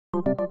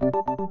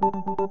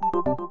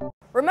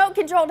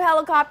Remote-controlled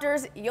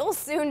helicopters, you'll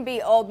soon be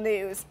old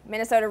news.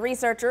 Minnesota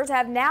researchers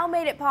have now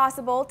made it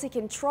possible to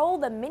control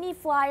the mini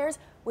flyers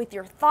with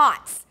your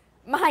thoughts.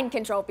 Mind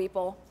control,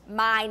 people.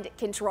 Mind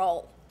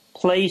control.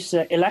 Place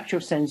an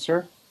electric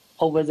sensor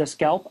over the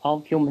scalp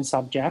of human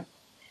subject,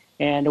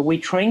 and we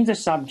train the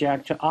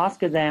subject to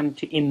ask them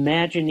to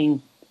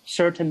imagining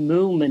certain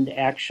movement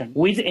action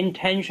with the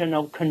intention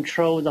of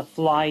control the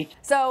flight.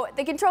 So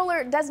the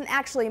controller doesn't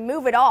actually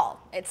move at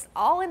all. It's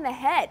all in the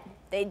head.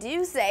 They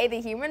do say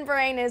the human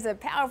brain is a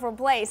powerful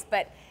place,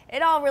 but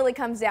it all really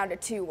comes down to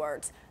two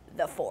words: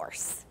 the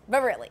force.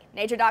 But really,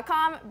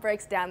 Nature.com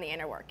breaks down the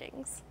inner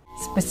workings.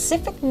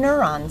 Specific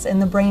neurons in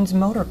the brain's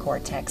motor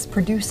cortex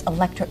produce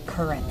electric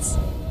currents.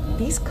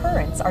 These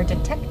currents are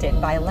detected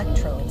by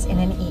electrodes in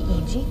an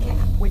EEG cap,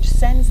 which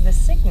sends the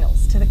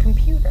signals to the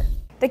computer.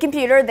 The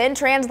computer then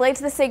translates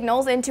the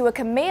signals into a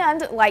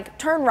command like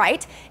turn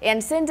right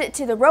and sends it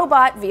to the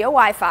robot via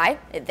Wi-Fi.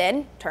 It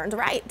then turns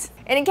right.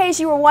 And in case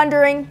you were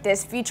wondering,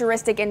 this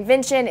futuristic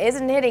invention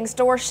isn't hitting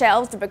store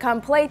shelves to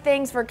become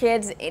playthings for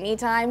kids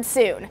anytime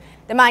soon.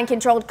 The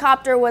mind-controlled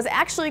copter was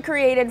actually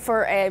created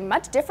for a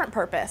much different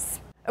purpose.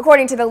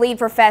 According to the lead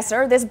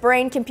professor, this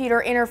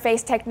brain-computer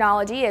interface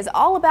technology is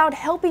all about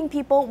helping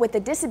people with a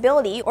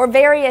disability or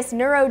various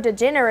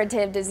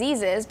neurodegenerative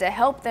diseases to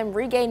help them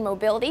regain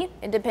mobility,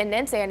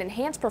 independence, and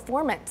enhance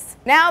performance.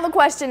 Now the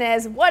question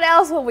is, what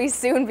else will we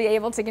soon be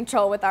able to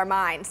control with our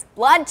minds?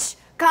 Lunch,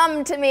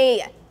 come to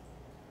me!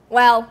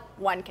 Well,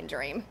 one can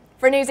dream.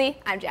 For Newsy,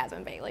 I'm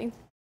Jasmine Bailey.